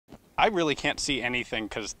I really can't see anything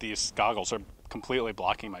because these goggles are completely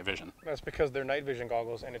blocking my vision. That's because they're night vision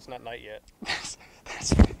goggles and it's not night yet.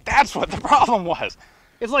 That's what the problem was.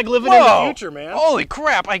 It's like living Whoa! in the future, man. Holy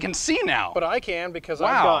crap, I can see now. But I can because Wow.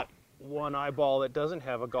 I've got one eyeball that doesn't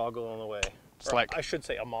have a goggle on the way. It's like, I should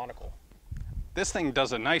say a monocle. this thing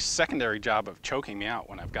does a nice secondary job of choking me out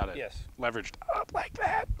when I've got it leveraged up like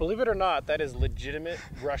that. Believe it or not, that is legitimate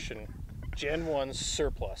Russian Gen 1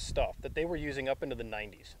 surplus stuff that they were using up into the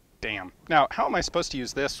 90s. Damn. Now, how am I supposed to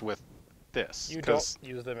use this with this? You don't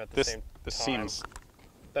use them at the same time. This seems...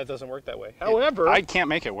 That doesn't work that way. However... I can't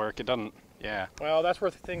make it work. It doesn't... Yeah. Well, that's where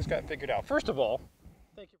things got figured out. First of all,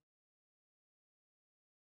 thank you.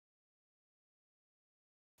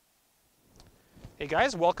 Hey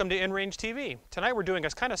guys, welcome to InRange TV. Tonight we're doing a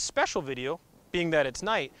kind of special video, being that it's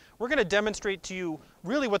night. We're going to demonstrate to you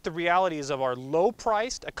really what the reality is of our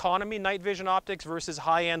low-priced economy night vision optics versus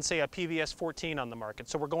high-end, say, a PVS-14 on the market.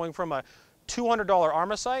 So we're going from a $200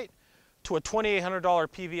 Armasight to a $2,800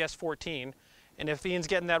 PVS-14. And if Ian's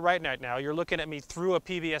getting that right now, you're looking at me through a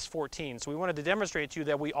PVS-14. So we wanted to demonstrate to you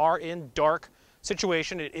that we are in dark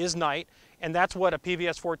situation. It is night, and that's what a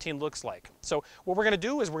PVS-14 looks like. So what we're going to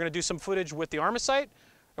do is we're going to do some footage with the Armasight,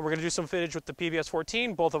 and we're going to do some footage with the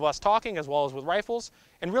PVS-14, both of us talking as well as with rifles,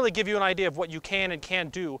 and really give you an idea of what you can and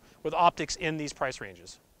can't do with optics in these price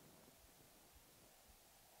ranges.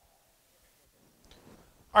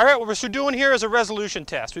 All right, what we're doing here is a resolution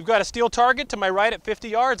test. We've got a steel target to my right at 50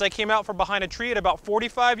 yards. I came out from behind a tree at about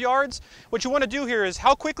 45 yards. What you want to do here is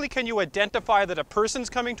how quickly can you identify that a person's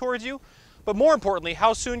coming towards you? But more importantly,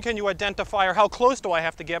 how soon can you identify, or how close do I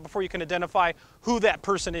have to get before you can identify who that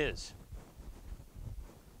person is?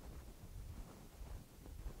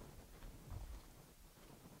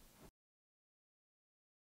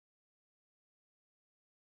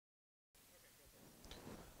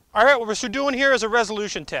 All right, what we're doing here is a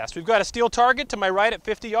resolution test. We've got a steel target to my right at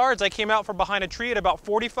 50 yards. I came out from behind a tree at about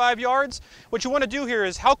 45 yards. What you want to do here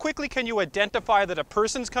is how quickly can you identify that a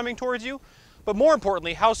person's coming towards you? But more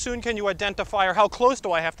importantly, how soon can you identify, or how close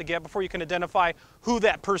do I have to get before you can identify who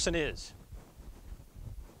that person is?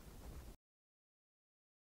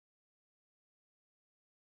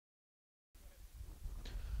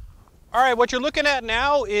 All right, what you're looking at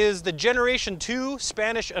now is the Generation 2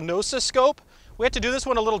 Spanish Enosa scope. We had to do this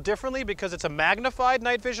one a little differently because it's a magnified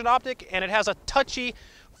night vision optic and it has a touchy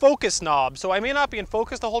focus knob. So I may not be in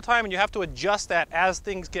focus the whole time and you have to adjust that as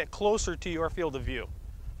things get closer to your field of view.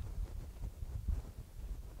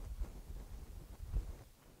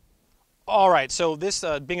 All right, so this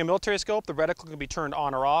being a military scope, the reticle can be turned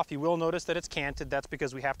on or off. You will notice that it's canted. That's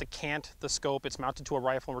because we have to cant the scope. It's mounted to a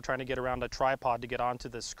rifle and we're trying to get around a tripod to get onto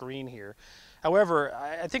the screen here. However,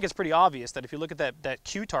 I think it's pretty obvious that if you look at that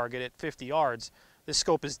Q target at 50 yards, this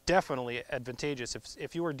scope is definitely advantageous.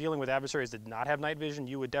 If you were dealing with adversaries that did not have night vision,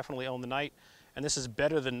 you would definitely own the night, and this is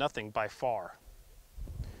better than nothing by far.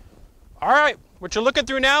 All right, what you're looking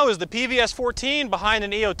through now is the PVS-14 behind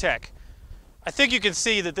an EOTech. I think you can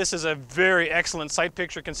see that this is a very excellent sight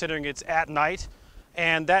picture considering it's at night,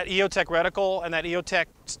 and that EOTech reticle and that EOTech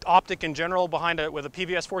optic in general behind it with a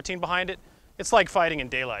PVS-14 behind it, it's like fighting in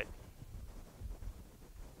daylight.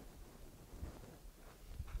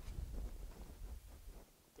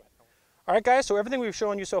 All right guys, so everything we've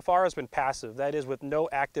shown you so far has been passive, that is with no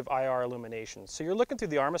active IR illumination. So you're looking through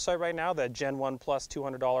the Armasight right now, that Gen 1 Plus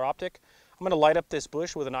 $200 optic. I'm going to light up this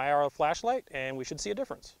bush with an IR flashlight and we should see a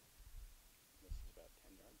difference.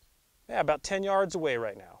 Yeah, about 10 yards away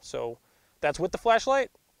right now. So that's with the flashlight,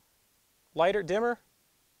 lighter, dimmer,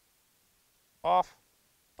 off,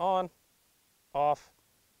 on, off,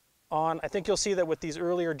 on. I think you'll see that with these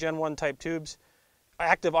earlier Gen 1 type tubes,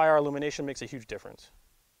 active IR illumination makes a huge difference.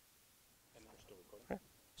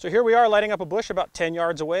 So here we are lighting up a bush about 10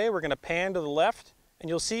 yards away. We're going to pan to the left and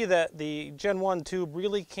you'll see that the Gen 1 tube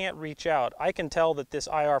really can't reach out. I can tell that this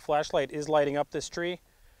IR flashlight is lighting up this tree,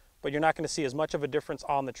 but you're not going to see as much of a difference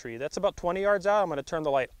on the tree. That's about 20 yards out. I'm going to turn the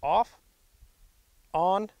light off,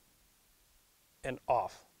 on, and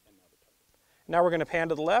off. Now we're going to pan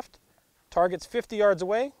to the left. Target's 50 yards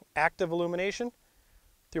away, active illumination.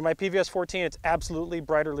 Through my PVS-14, it's absolutely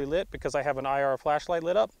brightly lit because I have an IR flashlight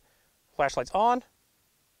lit up. Flashlight's on,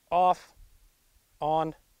 off,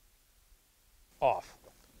 on, off.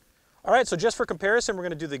 All right, so just for comparison, we're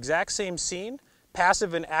going to do the exact same scene,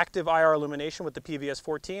 passive and active IR illumination with the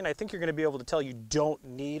PVS-14. I think you're going to be able to tell you don't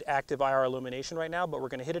need active IR illumination right now, but we're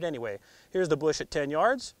going to hit it anyway. Here's the bush at 10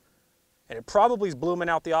 yards, and it probably is blooming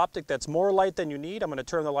out the optic. That's more light than you need. I'm going to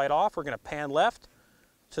turn the light off. We're going to pan left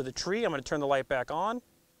to the tree. I'm going to turn the light back on,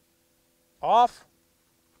 off,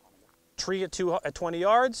 tree at 20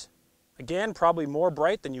 yards. Again, probably more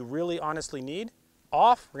bright than you really honestly need.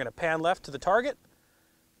 Off, we're gonna pan left to the target.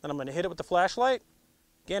 Then I'm gonna hit it with the flashlight.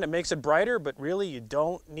 Again, it makes it brighter, but really you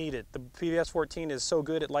don't need it. The PVS-14 is so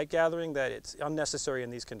good at light gathering that it's unnecessary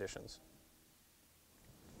in these conditions.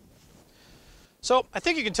 So I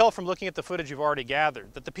think you can tell from looking at the footage you've already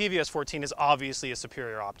gathered that the PVS-14 is obviously a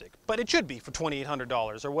superior optic, but it should be for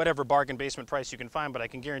 $2,800 or whatever bargain basement price you can find, but I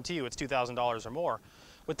can guarantee you it's $2,000 or more.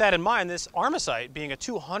 With that in mind, this Armasight being a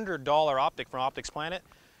 $200 optic from OpticsPlanet,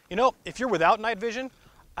 you know, if you're without night vision,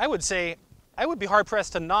 I would be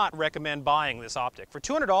hard-pressed to not recommend buying this optic. For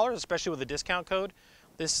 $200, especially with a discount code,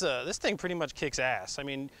 this thing pretty much kicks ass. I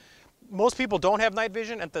mean, most people don't have night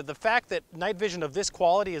vision, and the fact that night vision of this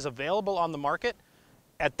quality is available on the market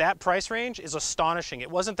at that price range is astonishing.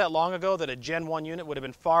 It wasn't that long ago that a Gen 1 unit would have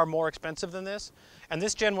been far more expensive than this, and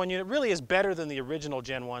this Gen 1 unit really is better than the original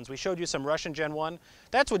Gen 1s. We showed you some Russian Gen 1.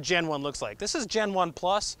 That's what Gen 1 looks like. This is Gen 1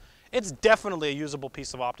 Plus. It's definitely a usable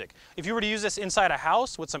piece of optic. If you were to use this inside a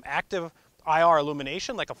house with some active IR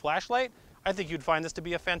illumination like a flashlight, I think you'd find this to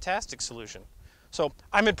be a fantastic solution. So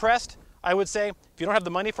I'm impressed. I would say if you don't have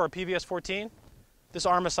the money for a PVS-14, this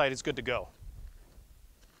Armasight is good to go.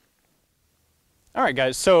 All right,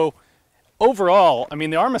 guys, so overall, I mean,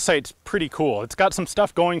 the Armasight's pretty cool. It's got some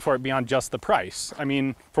stuff going for it beyond just the price. I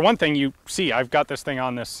mean, for one thing, you see I've got this thing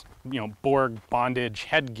on this, you know, Borg bondage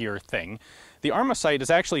headgear thing. The Armasight is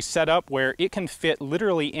actually set up where it can fit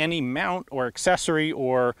literally any mount or accessory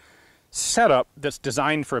or setup that's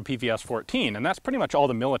designed for a PVS-14, and that's pretty much all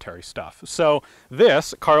the military stuff. So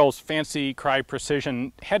this, Carl's fancy Cry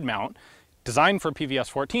Precision head mount, designed for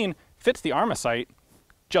PVS-14, fits the Armasight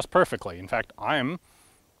just perfectly. In fact, I'm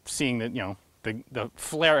seeing that, you know, the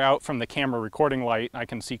flare out from the camera recording light, I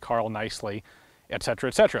can see Carl nicely, etc.,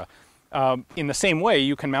 etc. In the same way,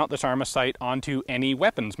 you can mount this Armasight onto any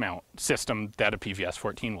weapons mount system that a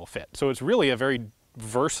PVS-14 will fit. So it's really a very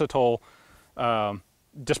versatile,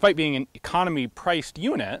 despite being an economy priced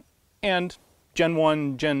unit and Gen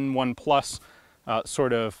 1, Gen 1 Plus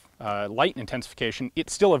sort of light intensification,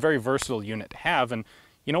 it's still a very versatile unit to have. And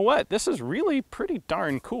you know what? This is really pretty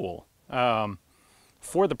darn cool.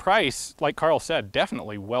 For the price, like Carl said,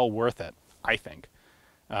 definitely well worth it, I think.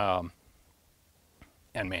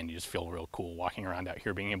 And man, you just feel real cool walking around out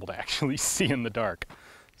here being able to actually see in the dark.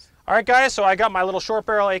 All right, guys, so I got my little short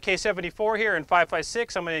barrel AK-74 here in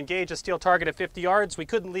 5.56. I'm going to engage a steel target at 50 yards. We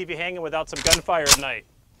couldn't leave you hanging without some gunfire at night.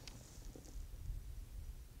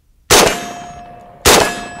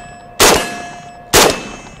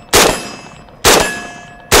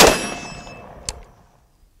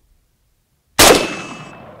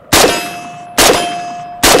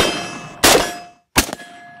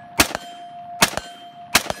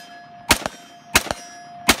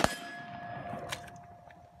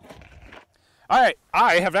 All right,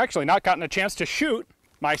 I have actually not gotten a chance to shoot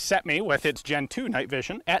my CETME with its Gen 2 night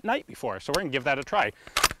vision at night before, so we're gonna give that a try.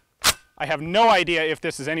 I have no idea if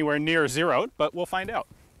this is anywhere near zeroed, but we'll find out.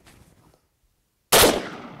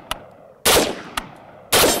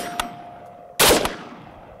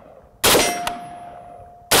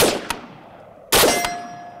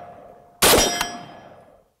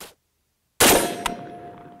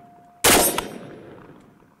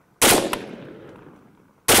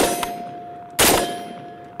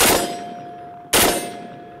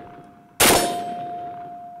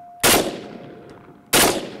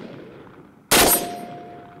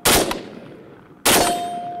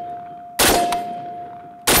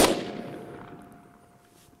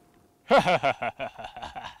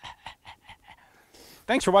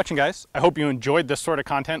 Thanks for watching, guys. I hope you enjoyed this sort of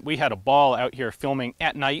content. We had a ball out here filming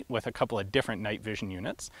at night with a couple of different night vision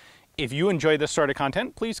units. If you enjoy this sort of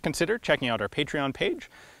content, please consider checking out our Patreon page.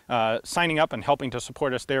 Signing up and helping to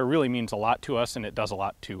support us there really means a lot to us, and it does a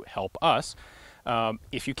lot to help us.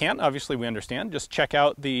 If you can't, obviously we understand. Just check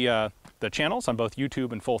out the channels on both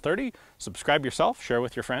YouTube and Full30. Subscribe yourself, share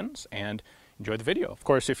with your friends, and enjoy the video. Of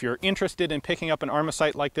course, if you're interested in picking up an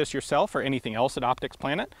Armasight like this yourself or anything else at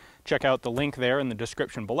OpticsPlanet, check out the link there in the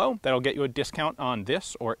description below. That'll get you a discount on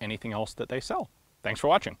this or anything else that they sell. Thanks for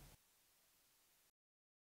watching.